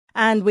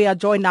And we are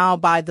joined now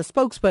by the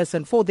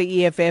spokesperson for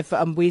the EFF,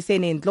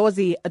 Mbuyiseni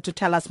Ndlozi, to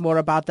tell us more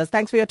about this.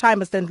 Thanks for your time,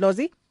 Mr.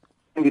 Ndlozi.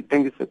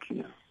 Thank you,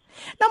 Sakina.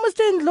 Now,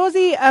 Mr.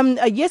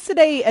 Ndlozi,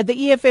 yesterday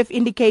the EFF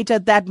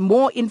indicated that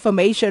more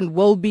information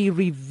will be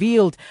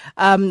revealed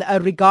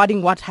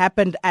regarding what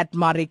happened at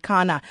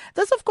Marikana.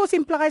 This, of course,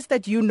 implies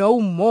that you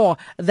know more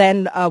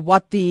than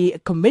what the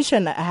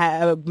Commission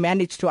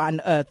managed to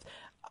unearth.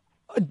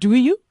 Do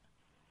you?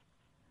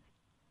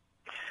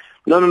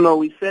 No.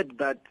 We said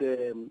that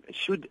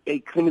should a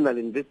criminal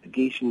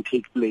investigation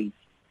take place,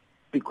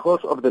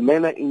 because of the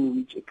manner in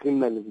which a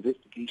criminal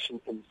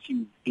investigation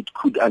ensues, it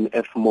could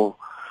unearth more,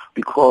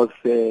 because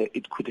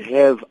it could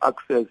have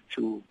access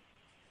to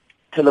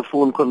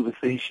telephone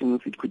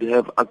conversations, it could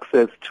have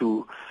access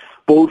to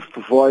both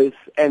voice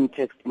and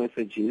text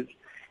messages,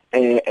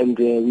 and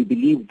we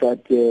believe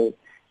that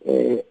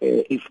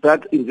if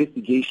that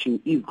investigation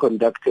is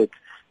conducted,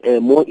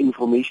 more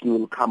information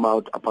will come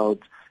out about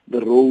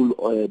the role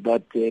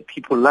that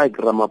people like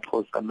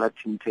Ramaphosa and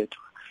Nathi Mthethwa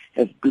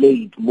have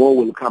played. More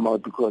will come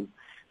out, because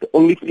the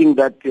only thing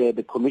that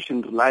the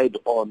Commission relied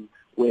on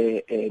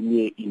were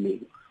mere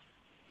emails.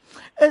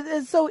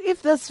 So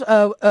if this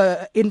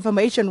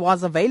information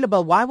was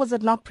available, why was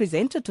it not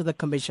presented to the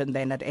Commission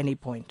then at any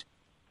point?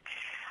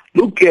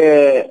 Look,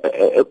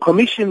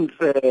 commissions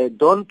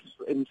don't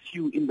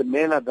ensue in the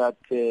manner that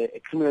a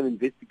criminal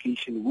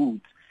investigation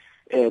would.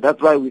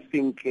 That's why we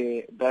think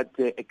that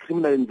a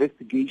criminal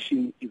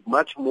investigation is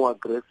much more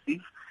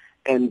aggressive,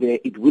 and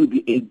it will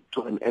be able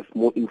to unearth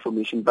more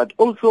information. But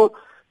also,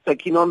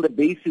 Sakina, on the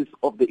basis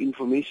of the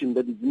information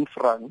that is in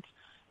front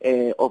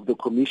of the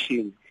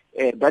Commission,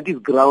 that is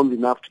ground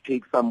enough to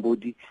take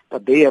somebody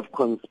that they have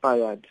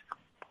conspired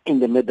in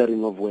the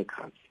murdering of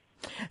workers.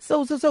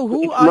 So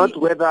who it's are not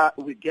whether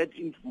we get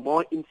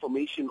more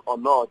information or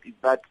not, is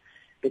that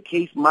the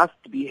case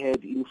must be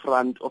heard in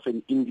front of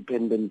an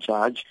independent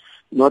judge,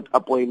 not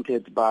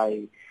appointed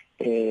by,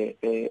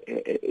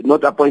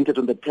 not appointed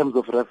on the terms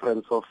of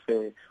reference of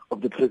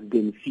the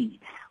presidency,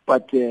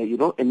 but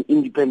an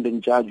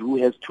independent judge who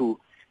has to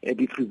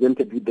be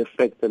presented with the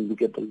facts and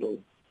look at the law.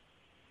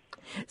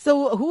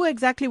 So who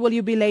exactly will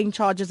you be laying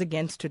charges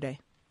against today?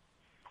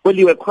 Well,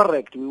 you are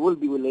correct. We will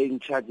be laying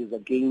charges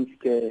against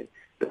the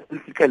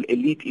political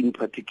elite in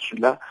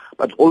particular,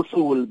 but also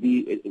will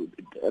be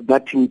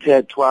Nathi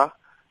Mthethwa,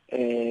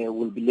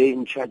 will be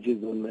laying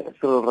charges on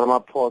Cyril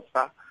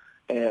Ramaphosa,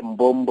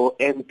 Mbombo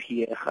and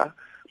Pierre.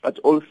 But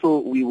also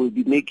we will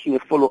be making a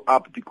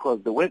follow-up,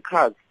 because the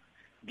workers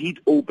did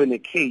open a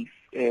case.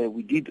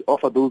 We did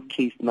offer those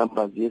case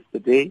numbers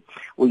yesterday.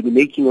 We'll be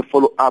making a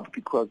follow-up,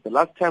 because the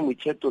last time we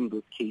checked on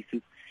those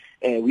cases,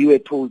 we were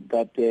told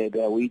that they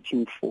are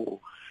waiting for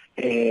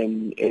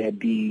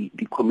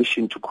the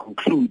Commission to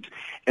conclude.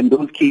 And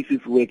those cases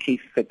were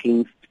cases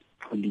against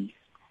police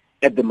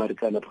at the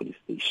Marikana police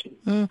station.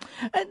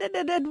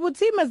 It would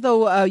seem as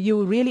though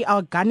you really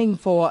are gunning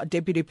for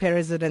Deputy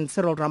President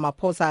Cyril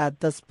Ramaphosa at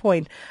this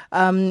point.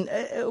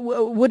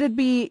 Would it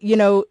be,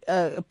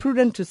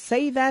 prudent to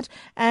say that?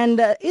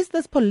 And is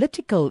this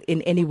political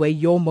in any way,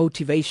 your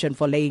motivation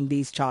for laying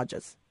these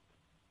charges?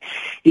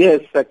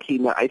 Yes,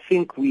 Sakina, I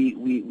think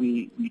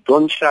we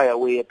don't shy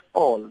away at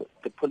all.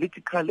 The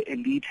political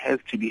elite has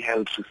to be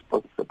held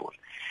responsible.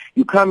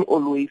 You can't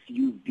always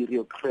use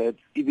bureaucrats,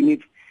 even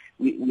if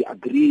we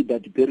agree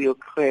that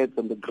bureaucrats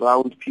on the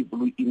ground, people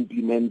who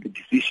implement the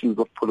decisions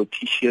of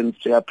politicians,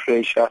 their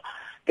pressure,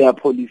 their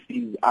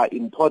policies are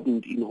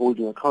important in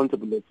holding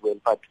accountable as well.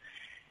 But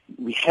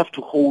we have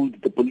to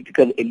hold the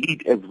political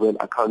elite as well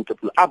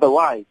accountable.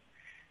 Otherwise,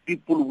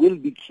 people will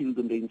be killed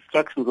on the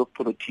instructions of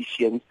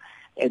politicians,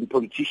 and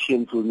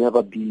politicians will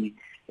never be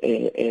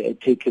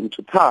taken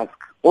to task.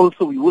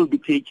 Also, we will be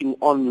taking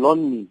on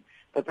Lonmi.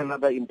 That's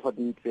another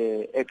important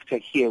actor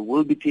here.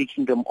 We'll be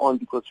taking them on,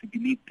 because we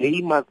believe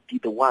they must be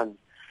the ones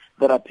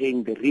that are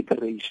paying the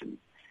reparations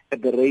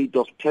at the rate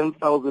of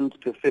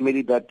 10,000 per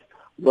family that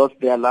lost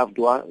their loved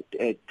one,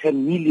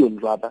 10 million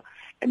rather,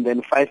 and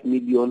then 5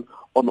 million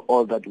on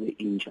all that were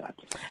injured.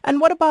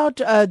 And what about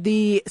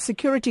the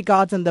security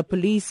guards and the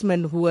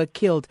policemen who were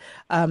killed,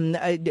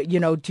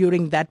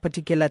 during that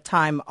particular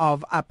time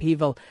of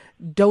upheaval?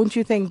 Don't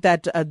you think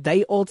that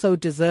they also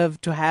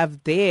deserve to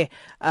have their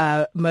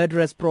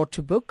murderers brought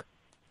to book?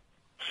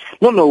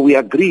 No, we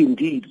agree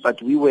indeed,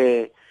 but we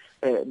were,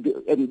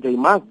 and they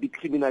must be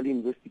criminally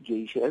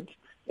investigated.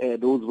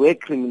 Those were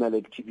criminal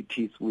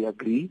activities, we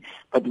agree,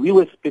 but we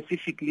were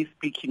specifically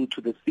speaking to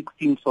the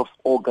 16th of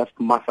August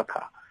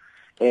massacre.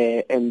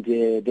 And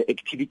the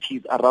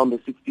activities around the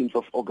 16th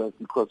of August,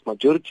 because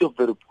majority of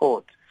the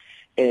report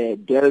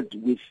dealt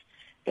with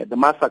the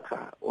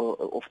massacre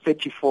of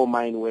 34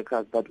 mine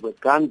workers that were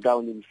gunned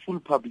down in full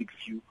public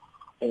view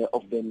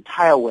of the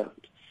entire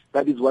world.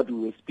 That is what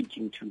we were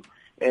speaking to.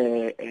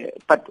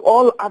 But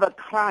all other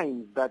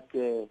crimes that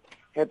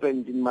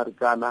happened in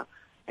Marikana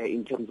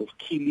in terms of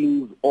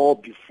killings or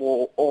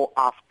before or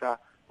after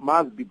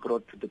must be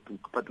brought to the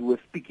book. But we were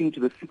speaking to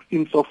the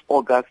 16th of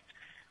August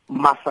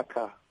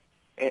massacre,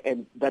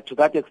 and that to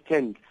that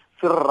extent,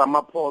 Cyril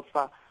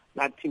Ramaphosa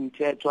Nathi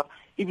Mthethwa.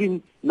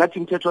 Even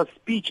Nathi Mthethwa's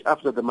speech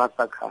after the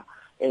massacre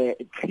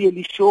it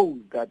clearly shows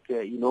that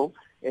they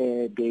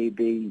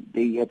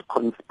had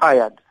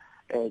conspired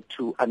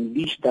to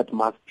unleash that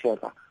mass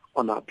terror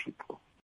on our people.